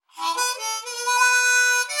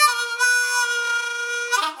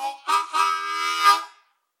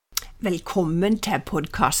Velkommen til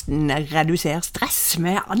podcasten Reduser stress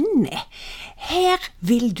med Anne. Her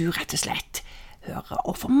vil du rett og slett høre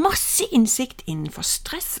og få masse innsikt innenfor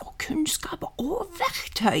stress og kunnskap og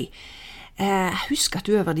verktøy. Husk at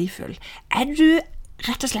du er verdifull. Er du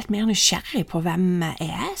rett og slett mer nysgjerrig på hvem jeg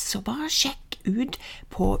er, så bare sjekk ut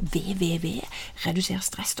på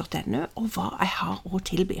www.reduserstress.no og hva jeg har å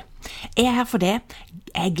tilby. Jeg er her for det.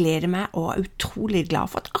 Jeg gleder meg og er utrolig glad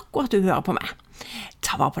for at akkurat du hører på meg.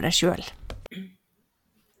 Ta vare på deg selv.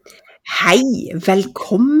 Hei,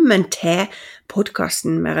 velkommen til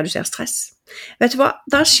podcasten med Reduser stress. Vet du hva,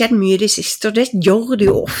 det har skjedd mye i det siste, og det gjør det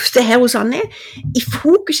jo ofte her hos Anne. I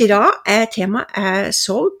fokus i dag er temaet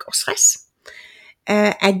sorg og stress.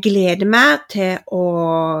 Jeg gleder meg til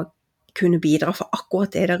å kunne bidra for akkurat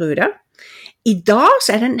det der ute. I dag så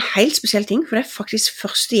er det en helt spesiell ting, for det er faktisk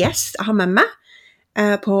første gjest jeg har med meg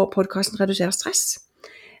på podcasten Reduser stress.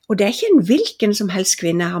 Og det er ikke en hvilken som helst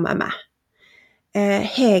kvinne jeg har med meg.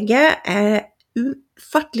 Hege er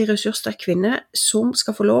ufattelig ressurssterk kvinne som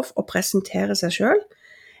skal få lov å presentere seg selv.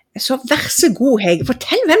 Så vær så god, Hege.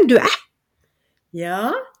 Fortell hvem du er.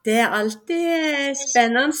 Ja, det er alltid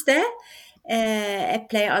spennende det. Jeg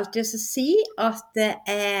pleier alltid å si at jeg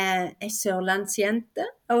er sørlandsjente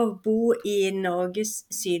og bor i Norges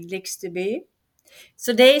sydligste by.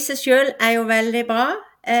 Så det i seg selv er jo veldig bra.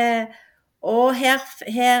 Og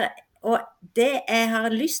det jeg har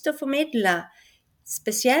lyst til å formidle,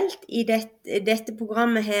 spesielt i dette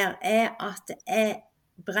programmet her, er at jeg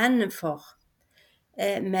brenner for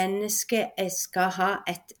mennesket skal ha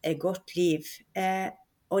et godt liv.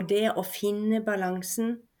 Og det å finne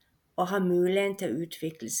balansen og ha muligheten til å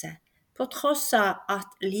utvikle seg. På tross av at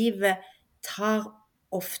livet tar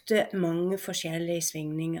ofte mange forskjellige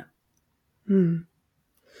svingninger.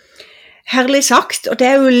 Herlig sagt, og det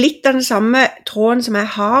er jo litt av den samme tråden som jeg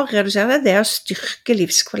har redusert, det er å styrke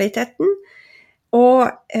livskvaliteten. Og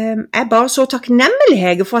jeg er bare så takknemlig,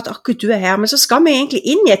 Hege, for at akkurat du er her, men så skal vi egentlig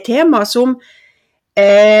inn i et tema som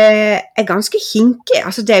er ganske kinkig.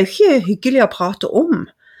 Altså, det er jo ikke hyggelig å prate om.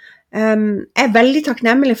 Jeg er veldig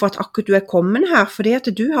takknemlig for at akkurat du er kommet her, fordi at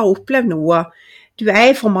du har opplevd noe. Du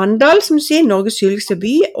er fra Mandal, som du sier, Norges sydligste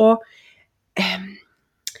by, og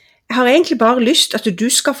jeg har egentlig bare lyst at du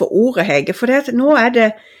skal få ordet, Hege, for nå er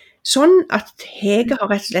det sånn at Hege har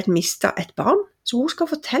rett og slett mistet et barn, så hun skal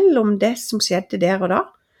fortelle om det som skjedde der og da.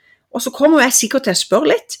 Og så kommer jeg sikkert til å spørre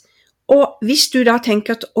litt, og hvis du da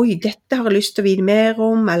tenker at oi, dette har jeg lyst til å vite mer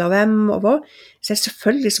om, eller hvem og hva, så er det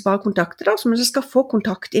selvfølgelig så bare kontakte deg, men så skal få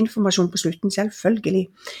kontaktinformasjon på slutten, selvfølgelig.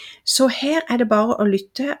 Så her er det bare å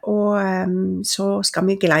lytte, og så skal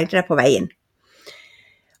vi geleide deg på veien.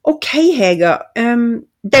 Ok, Hege,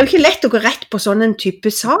 det er jo ikke lett å gå rett på sånn en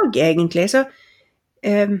type sag, egentlig, så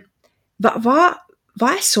hva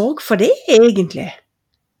er sorg for det, egentlig?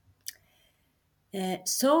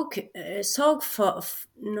 Når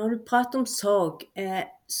du prater om sorg,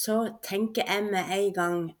 så tenker jeg med en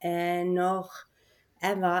gang når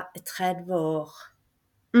jeg var 30 år.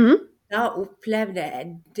 Da opplevde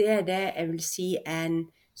jeg det jeg vil si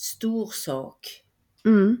en stor sorg.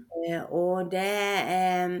 Og det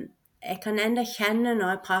jeg kan enda kjenne når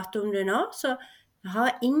jeg prater om det nå, så jeg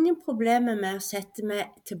har ingen problemer med å sette meg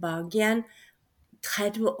tilbake igjen,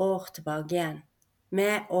 30 år tilbake igjen,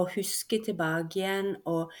 med å huske tilbake igjen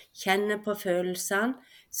og kjenne på følelsene.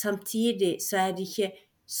 Samtidig så er de ikke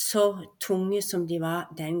så tunge som de var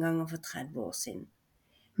den gangen for 30 år siden.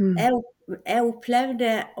 Jeg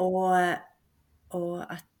opplevde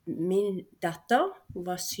at min datter, hun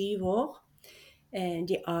var 7 år,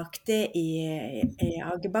 de akte i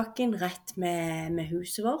Agerbakken rett med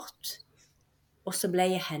huset vårt, og så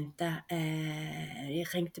ble jeg hentet, jeg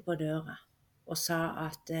ringte på døra og sa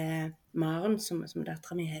at Maren, som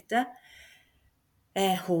datteren min heter,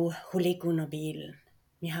 hun ligger under bilen.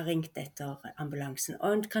 Vi har ringt etter ambulansen.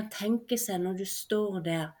 Og en kan tenke seg når du står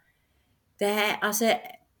der,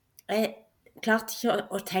 jeg klarte ikke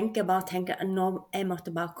å tenke, bare tenke at jeg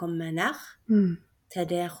måtte bare komme nær til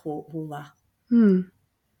der hun var. Og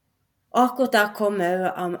akkurat da kom jeg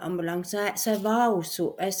ambulansen, så jeg var hos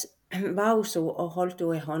henne og holdt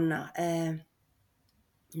henne i hånda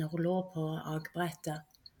når hun lå på akebrettet.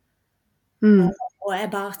 Og jeg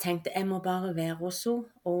bare tenkte, jeg må bare være hos henne,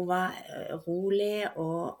 og hun var rolig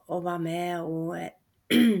og var med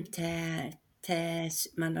til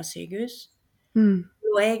Mandal sykehus.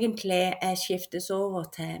 Og egentlig jeg skiftes over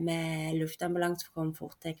med luftambulanse for å komme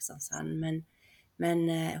fort til Kristiansand, men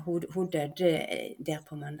hun døde der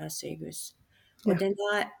på Mandal sykehus. Og det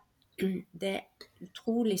er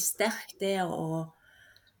utrolig sterkt det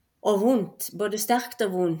og vondt, både sterkt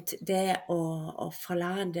og vondt, det å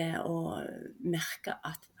forlate og merke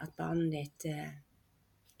at barnet ditt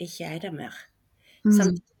ikke der mer.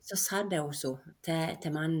 Samtidig så satt jeg også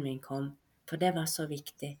til mannen min kom, for det var så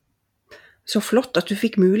viktig. Så flott at du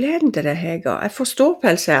fikk muligheten til det, Hege. Jeg forstår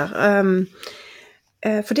Pels her.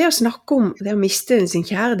 For det å snakke om det å miste sin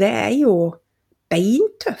kjære, det jo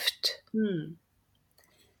beintøft.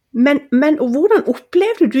 Men hvordan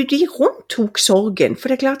opplevde du de rundt tok sorgen? For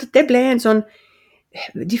det klart at det ble en sånn,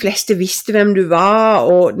 de fleste visste hvem du var,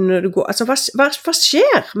 og når du går, altså hva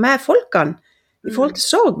skjer med folkene i forhold til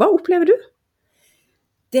sorg? Hva opplever du?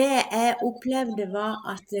 Det jeg opplevde var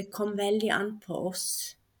at det kom veldig an på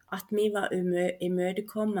oss, at vi var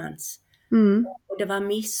imødekommende, og det var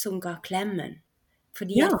vi som ga klemmen,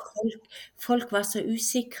 fordi at folk var så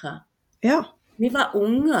usikre. Ja. Vi var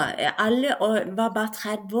unge, alle og var bare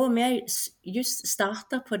 30 år, vi just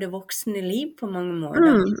startet på det voksne liv på mange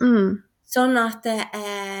måter. Sånn at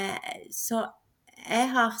så jeg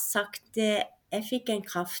har sagt det, jeg fikk en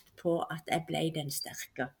kraft på at jeg ble den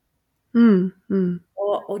sterke.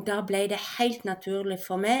 Og da ble det helt naturlig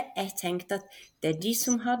for meg. Jeg tenkte at det de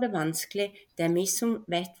som har det vanskelig, det vi som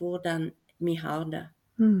vet hvordan vi har det.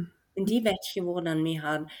 Men de vet ikke hvordan vi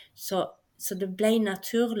har det. Så det ble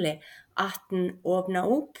naturlig at den åpnet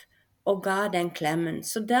opp og ga den klemmen.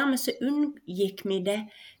 Så dermed så unngikk vi det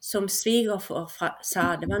som svigerfar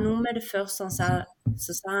sa. Det var noe med det første han sa.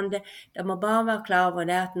 Så sa han det må bare være klar over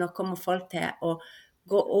det at nå kommer folk til å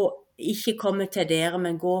gå og ikke komme til dere,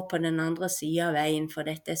 men gå på den andre siden av veien, for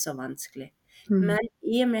dette så vanskelig. Men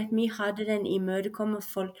i og med at vi hadde den imødekommende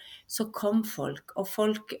folk, så kom folk, og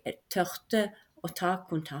folk tørte å ta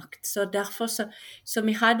kontakt. Så derfor så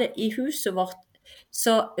vi hadde i huset vårt,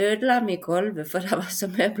 så ødela vi gulvet, for det var så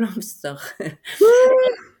mye blomster.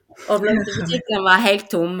 Og blomsterbutikkene var helt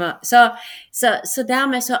tomme. Så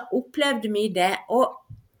dermed så opplevde vi det,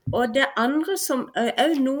 og det andre som,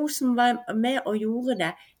 noe som var med og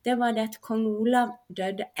gjorde det var det at kong Olav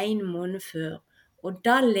døde 1 måned før. Og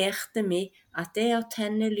da lærte vi at det å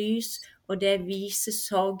tenne lys, og det vise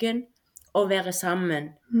sorgen, og være sammen,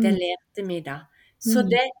 det lærte vi da. Så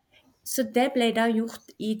det ble da gjort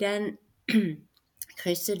i den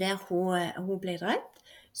krysset der hun ble drept.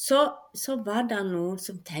 Så var det noen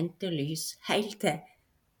som tente lys, helt til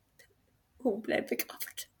hun ble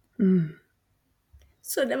begravet.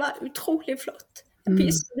 Så det var utrolig flott. Jeg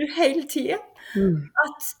viser du hele tiden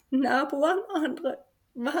at naboene og andre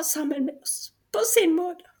var sammen med oss på sin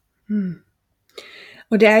måte.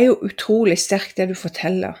 Og det jo utrolig sterkt det du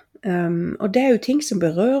forteller. Og det jo ting som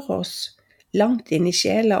berører oss langt inn i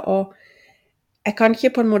sjela, og jeg kan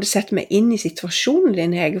ikke på en måte sette meg inn i situasjonen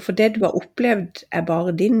din, Hege, for det du har opplevd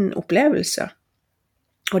bare din opplevelse.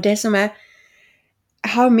 Og det som jeg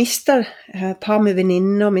har mistet et par med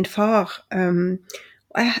venninner og min far,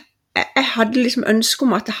 og jeg hadde liksom ønske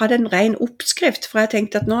om at jeg hadde en ren oppskrift, for jeg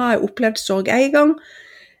tenkte at nå har jeg opplevd sorg en gang.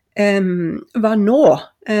 Hva nå?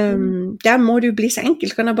 Der må det jo bli så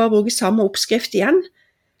enkelt, kan jeg bare bruke samme oppskrift igjen?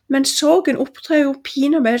 Men sorgen opptrer jo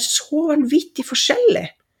piner med så vanvittig forskjellig.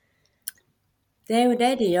 Det jo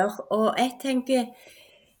det de gjør, og jeg tenker,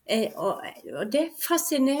 og det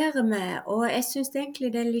fascinerer meg, og jeg synes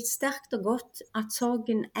egentlig det litt sterkt og godt at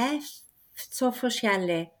sorgen så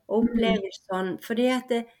forskjellig, og oppleves sånn, fordi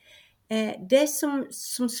at det som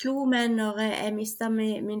slo meg når jeg mistet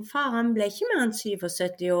min far, han ble ikke mer enn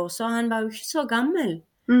 77 år, så han var jo ikke så gammel.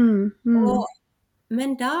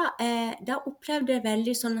 Men da opplevde jeg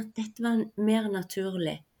veldig sånn at dette var mer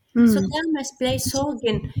naturlig. Så dermed ble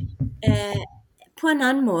sorgen på en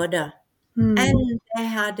annen måte enn jeg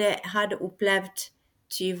hadde opplevd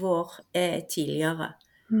 20 år tidligere.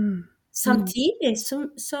 Samtidig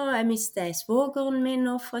så jeg mistet svogeren min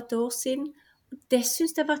nå for et år siden. Det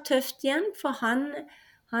synes jeg var tøft igjen, for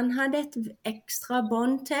han hadde et ekstra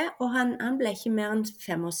bånd til, og han ble ikke mer enn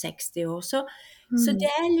 65 år. Så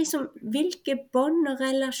det liksom hvilke bånd og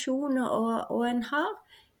relasjoner og en har,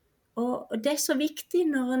 og det så viktig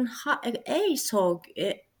når en i sorg,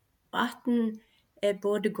 at en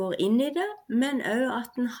både går inn i det, men også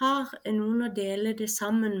at en har noen å dele det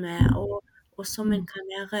sammen med, og som en kan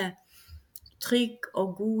være trygg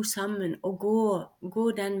og god sammen, og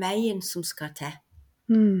gå den veien som skal til.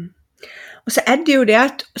 Og så det jo det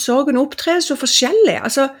at sorgen opptrer så forskjellig.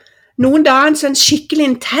 Altså, noen dager en skikkelig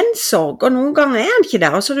intens sorg, og noen ganger han ikke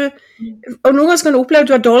der. Og noen ganger kan du oppleve at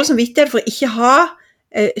du har dårlig samvittighet for å ikke ha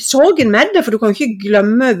sorgen med deg, for du kan ikke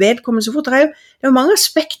glemme vedkommende så fort. Det jo mange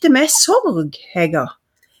aspekter med sorg, Hege.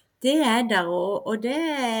 Det der, og det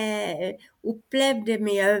opplevde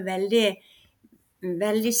vi jo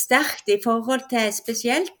veldig sterkt i forhold til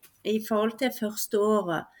spesielt i forhold til første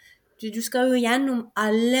året. Du skal jo gjennom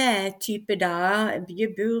alle typer dager,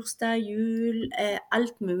 bursdag, jul,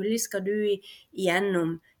 alt mulig skal du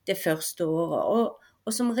igjennom det første året.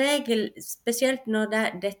 Og som regel, spesielt når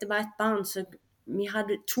dette var et barn, så vi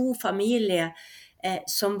hadde 2 familier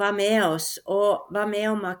som var med oss, og var med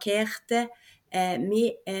og markerte.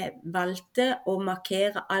 Vi valgte å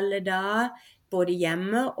markere alle dager, både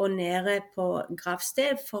hjemme og nede på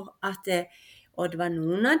gravsted, for at og det var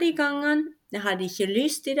noen av de gangene jeg hadde ikke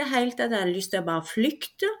lyst i det hele tatt, jeg hadde lyst til å bare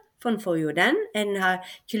flykte, for en får jo den, en har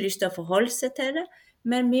ikke lyst til å forholde seg til det,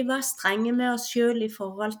 men vi var strenge med oss selv i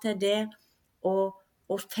forhold til det, og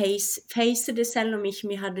face det selv om ikke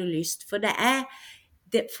vi hadde lyst, for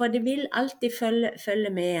det vil alltid følge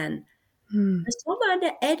med en. Men så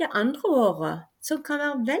er det andre året, som kan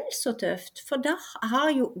være vel så tøft, for da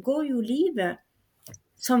går jo livet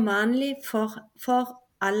som vanlig for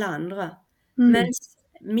alle andre. Mens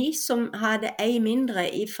vi som hadde en mindre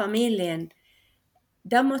i familien,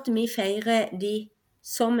 da måtte vi feire de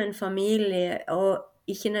som en familie, og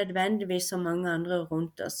ikke nødvendigvis så mange andre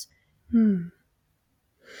rundt oss.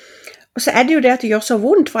 Og så er det jo det at det gjør så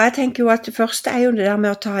vondt, for jeg tenker jo at det første er jo det der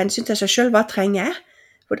med å ta hensyn til seg selv, hva trenger jeg?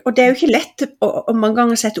 Og det er jo ikke lett å mange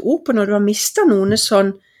ganger sette ord på når du har mistet noen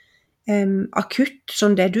sånn akutt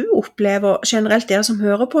som det du opplever. Generelt dere som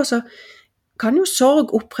hører på, så kan jo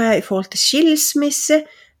sorg opptre i forhold til skilsmisse.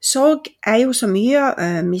 Sorg er jo så mye,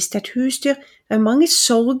 miste et husdyr. Det er mange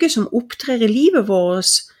sorger som opptrer i livet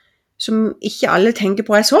vårt, som ikke alle tenker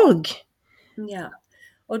på er sorg. Ja,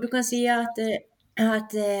 og du kan si at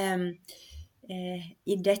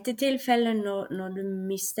i dette tilfellet, når du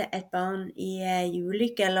mister et barn i en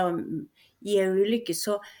ulykke, eller i en ulykke,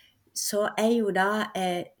 så er jo da,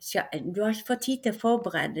 du har ikke fått tid til å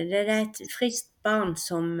forberede. Det er et friskt barn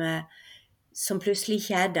som plutselig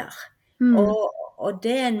ikke er der. Og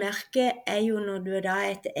det en merker er jo når du er da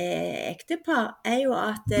et ektepar, er jo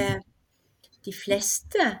at de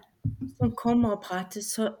fleste som kommer og prater,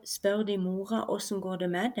 så spør de mora hvordan går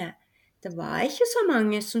det med det. Det var ikke så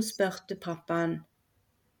mange som spørte pappaen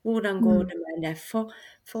hvordan går det med det,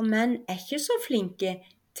 for menn er ikke så flinke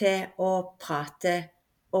til å prate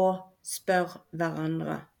og spørre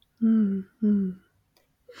hverandre.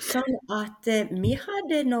 Sånn at vi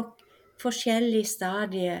hadde nok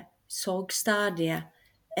forskjellige sorgstadier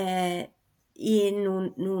i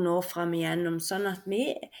noen år frem igjennom, sånn at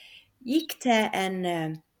vi gikk til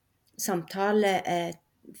en samtale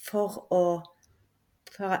for å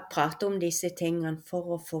prate om disse tingene, for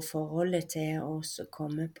å få forholdet til oss å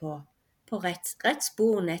komme på rett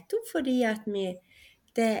spor, nettopp fordi at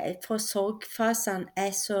for sorgfasene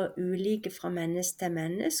er så ulike fra menneske til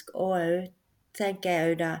menneske, og også, tenker jeg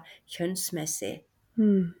også da, kjønnsmessig.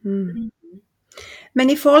 Men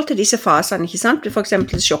i forhold til disse fasene, ikke sant? For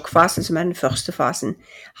eksempel sjokkfasen, som er den første fasen,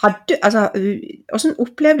 hvordan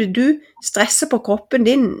opplevde du stresset på kroppen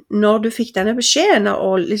din når du fikk denne beskjeden,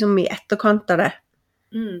 og liksom i etterkant av det?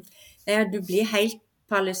 Ja, du blir helt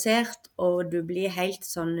paralysert, og du blir helt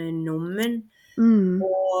sånn nummen,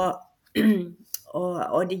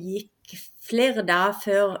 og det gikk flere dager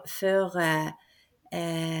før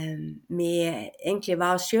vi egentlig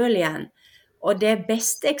var oss selv igjen. Og det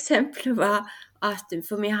beste eksempelet var at,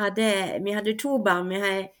 for vi hadde 2 barn,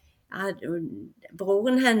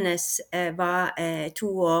 broren hennes var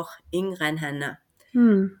 2 år yngre enn henne.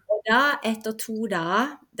 Og da, etter 2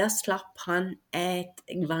 dager, da slapp han et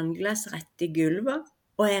vannglass rett i gulvet,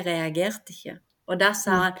 og jeg reagerte ikke. Og da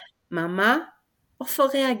sa han, mamma,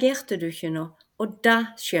 hvorfor reagerte du ikke nå? Og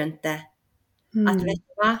da skjønte jeg at, vet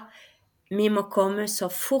du hva, vi må komme så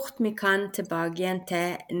fort vi kan tilbake igjen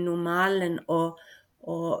til normalen, og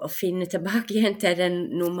finne tilbake igjen til den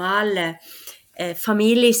normale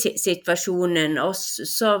familiesituasjonen, og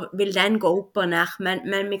så vil den gå opp og ned,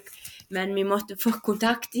 men vi måtte få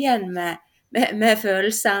kontakt igjen med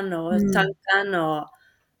følelsene og tankene,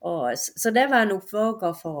 så det var en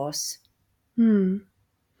oppvåger for oss.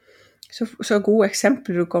 Så gode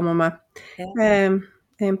eksempler du kommer med.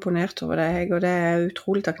 Jeg er imponert over deg, og det er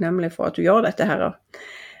utrolig takknemlig for at du gjør dette her.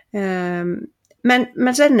 Men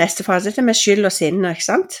så er det neste fase, dette med skyld og sinne, ikke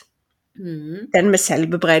sant? Den med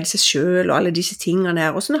selvbebreidelse selv og alle disse tingene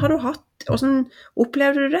her. Hvordan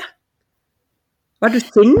opplevde du det? Var du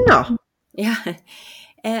sinnet? Ja,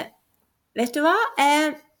 vet du hva?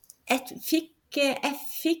 Jeg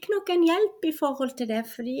fikk nok en hjelp i forhold til det,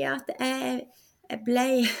 fordi at jeg ble,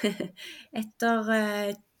 etter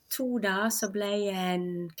 2 dager så ble jeg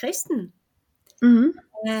en kristen.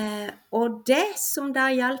 Og det som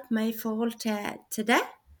da hjalp meg i forhold til det,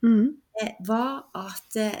 var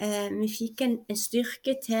at vi fikk en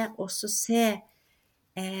styrke til å se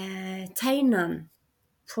tegnene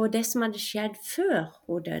på det som hadde skjedd før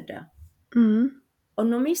hun døde. Og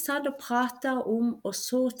når vi satt og pratet om og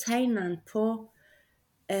så tegnene på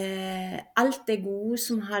alt det gode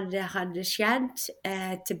som hadde skjedd,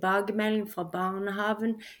 tilbakemelding fra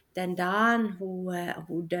barnehaven, den dagen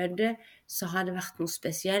hun døde, så hadde det vært noe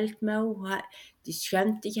spesielt med henne. De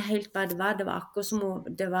skjønte ikke helt hva det var akkurat som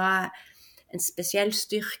det var en spesiell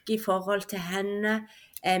styrke i forhold til henne.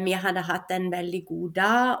 Vi hadde hatt en veldig god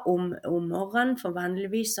dag om morgenen, for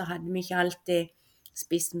vanligvis så hadde vi ikke alltid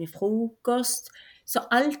spist med frokost, så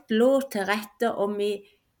alt lå til rette, og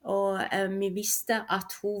vi visste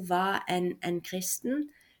at hun var en kristen,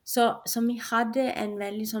 så vi hadde en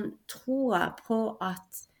veldig sånn troa på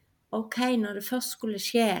at ok, når det først skulle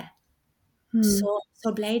skje,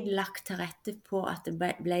 så ble det lagt til rette på at det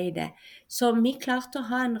ble det. Så vi klarte å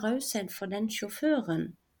ha en raushet for den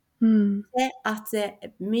sjåføren, at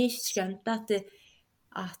vi skjønte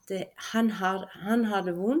at han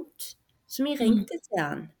hadde vondt, så vi ringte til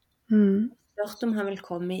han. Spurte om han ville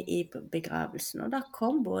komme i begravelsen, og da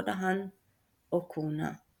kom både han og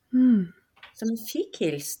kona, som vi fikk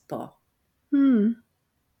hilst på.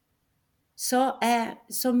 Så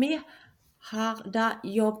vi har da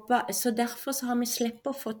jobbet, så derfor så har vi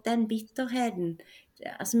sleppet å få den bitterheten.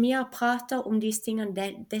 Altså vi har pratet om disse tingene,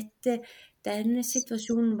 denne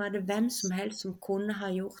situasjonen var det hvem som helst som kunne ha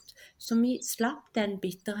gjort, så vi slapp den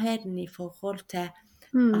bitterheten i forhold til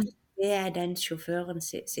at det den sjåføren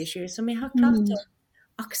sin skyld. Så vi har klart å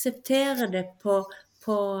akseptere det på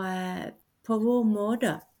vår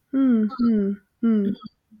måte.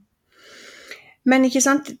 Men ikke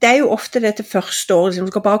sant, det jo ofte dette første året, liksom,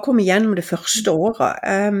 du skal bare komme gjennom det første året.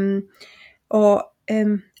 Og i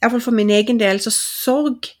hvert fall for min egen del, så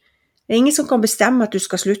sorg, det ingen som kan bestemme at du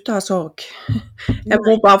skal slutte å ha sorg. Jeg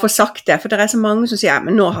må bare få sagt det, for det så mange som sier,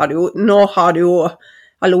 men nå har du jo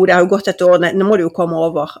hallo, det har jo gått et år, nå må det jo komme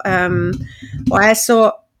over. Og jeg så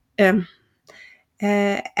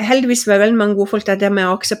heldigvis med veldig mange gode folk det med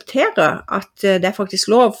å akseptere at det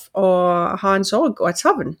faktisk lov å ha en sorg og et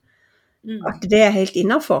savn. At det helt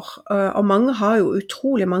innenfor. Og mange har jo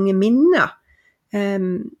utrolig mange minner.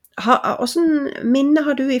 Hvordan minner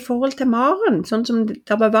har du i forhold til Maren? Sånn som det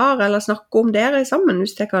bevarer eller snakker om dere sammen,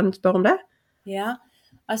 hvis jeg kan spørre om det? Ja,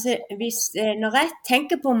 altså når jeg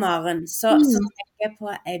tenker på Maren, så tenker jeg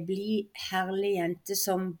på en blid, herlig jente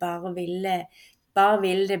som bare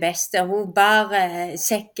ville det beste. Hun bar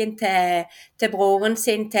sekken til broren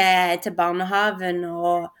sin til barnehaven,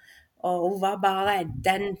 og hun var bare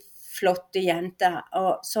den flotte jenta.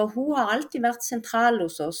 Så hun har alltid vært sentral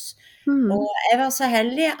hos oss. Og jeg var så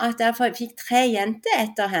heldig at jeg fikk 3 jenter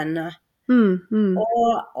etter henne.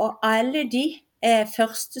 Og alle de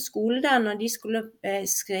første skoledagen, når de skulle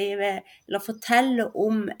skrive eller fortelle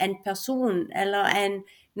om en person eller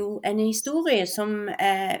en historie som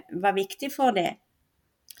var viktig for dem,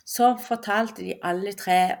 så fortalte de alle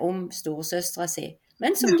 3 om storesøstre si,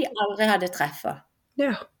 men som de aldri hadde treffet.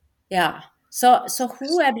 Ja. Så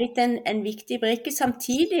hun blitt en viktig brikke.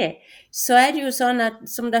 Samtidig så det jo sånn at,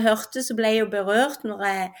 som det hørte, så ble jeg jo berørt når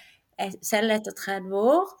jeg selv etter 30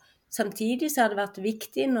 år. Samtidig så har det vært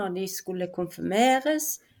viktig når de skulle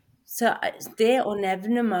konfirmeres. Så det å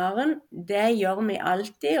nevne Maren, det gjør vi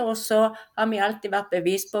alltid, og så har vi alltid vært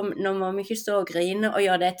bevisst på, nå må vi ikke stå og grine og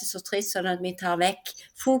gjøre dette så trist, sånn at vi tar vekk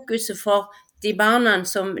fokuset for de barna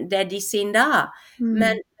som det de sin da.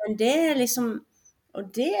 Men det liksom, og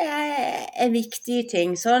det en viktig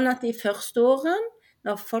ting, sånn at de første årene,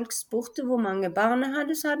 når folk spurte hvor mange barn jeg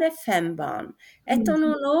hadde, så hadde jeg 5 barn. Etter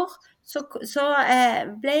noen år, så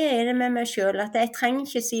ble jeg enig med meg selv at jeg trenger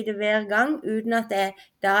ikke si det hver gang, uten at jeg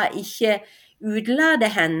da ikke utlader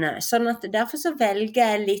henne. Sånn at derfor så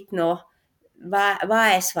velger jeg litt nå hva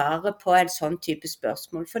jeg svarer på en sånn type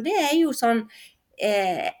spørsmål. For det jo sånn,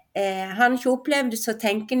 han ikke opplevde det, så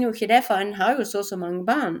tenker han jo ikke det, for han har jo så mange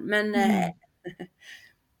barn. Men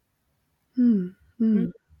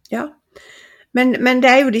ja. Men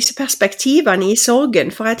det jo disse perspektivene i sorgen,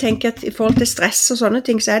 for jeg tenker at i forhold til stress og sånne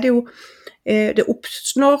ting, så det jo, det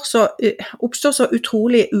oppstår så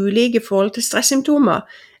utrolig ulike forhold til stresssymptomer,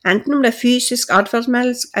 enten om det fysisk,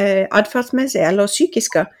 adferdsmessig eller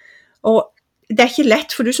psykiske. Og det ikke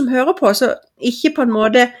lett for du som hører på, så ikke på en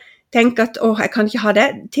måte tenk at jeg kan ikke ha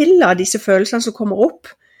det, tilla disse følelsene som kommer opp,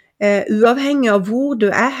 uavhengig av hvor du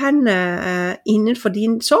henne innenfor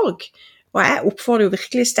din sorg. Og jeg oppfordrer jo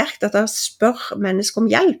virkelig sterkt at jeg spør mennesker om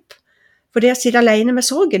hjelp. For det å sitte alene med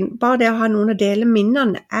sorgen, bare det å ha noen å dele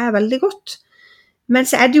minnene, veldig godt. Men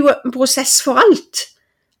så det jo en prosess for alt.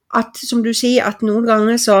 At, som du sier, at noen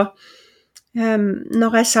ganger så,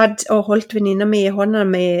 når jeg satt og holdt venninna mi i hånda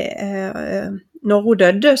når hun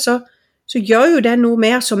døde, så gjør jo det noe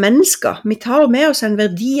med oss som mennesker. Vi tar jo med oss en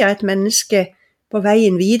verdi av et menneske på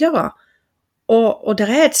veien videre. Og det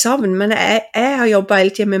er et savn, men jeg har jobbet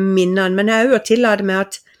hele tiden med minnene, men jeg er jo å tillate meg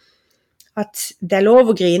at det er lov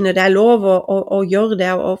å grine, det er lov å gjøre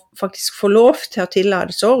det, og faktisk få lov til å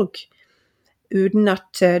tillate sorg, uten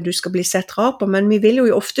at du skal bli sett rar på, men vi vil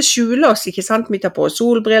jo ofte skjule oss, ikke sant? Vi tar på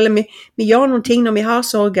solbriller, vi gjør noen ting når vi har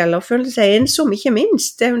sorg, eller føler seg ensom, ikke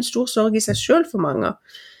minst. Det er jo en stor sorg i seg selv for mange.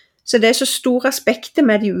 Så det er så store aspekter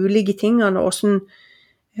med de ulike tingene, og hvordan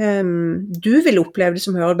du vil oppleve det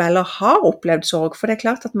som hører på, eller har opplevd sorg, for det er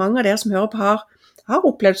klart at mange av dere som hører på har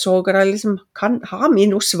opplevd sorg, og det liksom har vi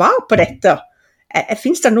noe svar på dette?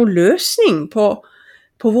 Finnes det noen løsning på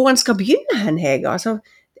hvor en skal begynne hen, Hege? Altså,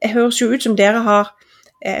 det høres jo ut som dere har,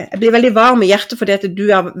 jeg blir veldig varm i hjertet fordi at du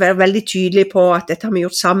er veldig tydelig på at dette har vi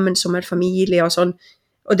gjort sammen som en familie og sånn,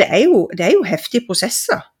 og det er jo heftige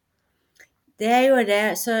prosesser. Det er jo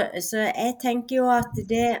det, så jeg tenker jo at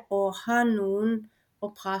det å ha noen å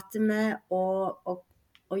prate med, og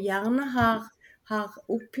gjerne har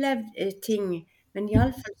opplevd ting, men i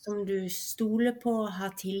alle fall som du stoler på og har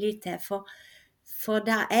tillit til, for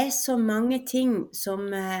det er så mange ting som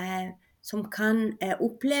kan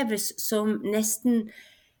oppleves som nesten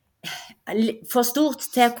for stort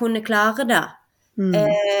til å kunne klare det.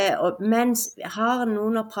 Mens har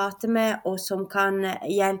noen å prate med, og som kan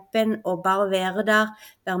hjelpe en å bare være der,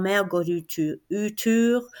 være med og gå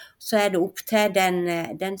ut-tur, så er det opp til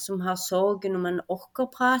den som har sorgen, om man orker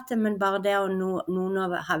prate, men bare det å noen å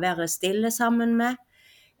være stille sammen med,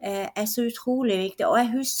 er så utrolig viktig. Og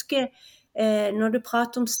jeg husker når du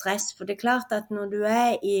prater om stress, for det er klart at når du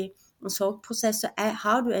er i en sorgprosess, så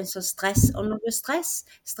har du en sånn stress, og når du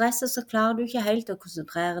stresser, så klarer du ikke helt å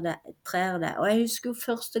konsentrere deg. Og jeg husker jo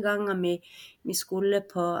første gangen vi skulle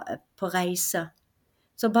på reise,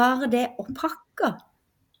 så bare det å pakke,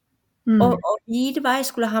 og vite hva jeg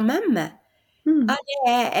skulle ha med meg,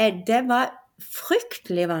 det var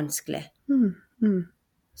fryktelig vanskelig.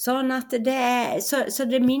 Sånn at så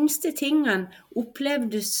det minste tingene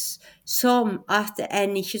opplevdes som at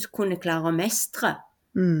en ikke kunne klare å mestre.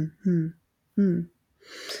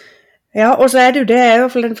 Ja, og så er det jo det, i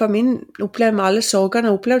hvert fall for min opplevelse med alle sorgene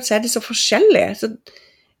jeg har opplevd, så er det så forskjellig, så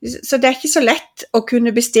det er ikke så lett å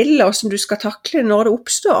kunne bestille hvordan du skal takle når det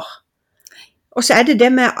oppstår. Og så er det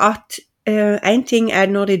det med at en ting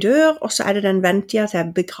er når de dør, og så er det den ventetida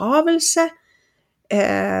til begravelse.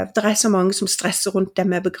 Det er så mange som stresser rundt det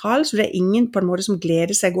med begravelse, og det er ingen på en måte som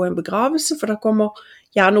gleder seg å gå i en begravelse, for da kommer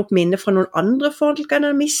gjerne opp minner fra noen andre folk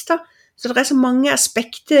enn en mistet. Så det er så mange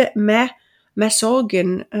aspekter med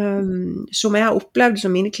sorgen som jeg har opplevd,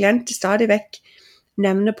 som mine klienter stadig vekk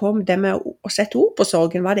nevner på det med å sette ord på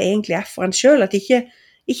sorgen, hva det egentlig er for en selv, at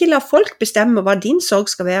ikke la folk bestemme hva din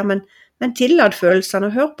sorg skal være, men tillat følelsene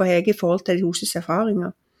og hør på Hege i forhold til de hoses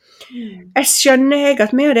erfaringer. Jeg skjønner, Hege,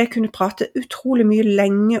 at vi og det kunne prate utrolig mye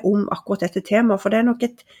lenge om akkurat dette temaet, for det er nok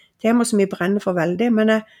et tema som vi brenner for veldig,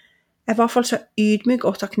 men jeg er i hvert fall så ydmyk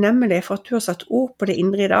og takknemlig for at du har satt ord på det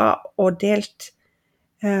indre i dag og delt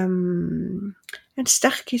en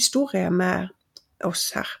sterk historie med oss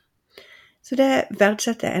her. Så det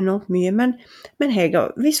verdsetter jeg enormt mye. Men Hege,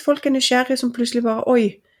 hvis folk er nysgjerrige som plutselig bare,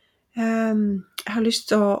 jeg har lyst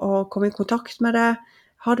til å komme i kontakt med deg,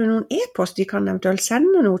 har du noen e-post de kan eventuelt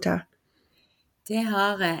sende noe til? Det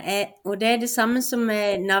har jeg, og det er det samme som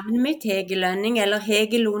navnet mitt, Hege Lønning, eller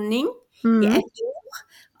Hege Lunning, i ett ord.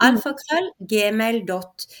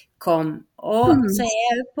 alfakrøll@gmail.com, og så er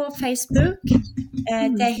jeg på Facebook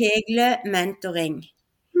til Hegle Mentoring,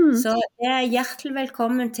 så jeg er hjertelig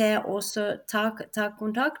velkommen til å ta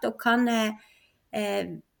kontakt, og kan jeg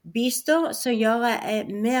bistå, så gjør jeg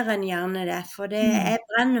mer enn gjerne det, for det jeg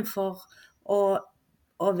brenner for å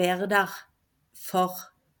være der for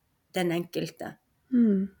den enkelte.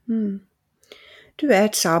 Du er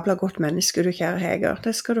et sabla godt menneske, du kjære Hege,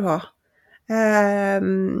 det skal du ha.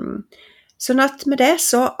 Sånn at med det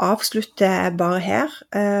så avslutter jeg bare her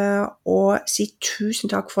og sier tusen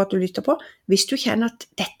takk for at du lytter på. Hvis du kjenner at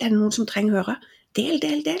dette er noen som trenger å høre,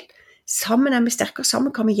 del. Sammen er vi sterkere,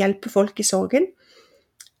 sammen kan vi hjelpe folk i sorgen.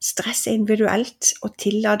 Stress er individuelt, og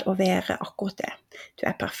tillat å være akkurat det. Du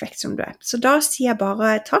er perfekt som du er. Så da sier jeg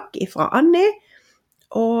bare takk ifra Annie,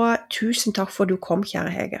 og tusen takk for at du kom,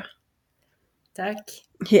 kjære Hege. Takk.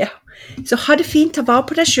 Ja, så ha det fint, ta vare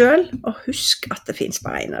på deg selv, og husk at det finnes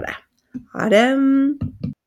bare en av det. Ha det!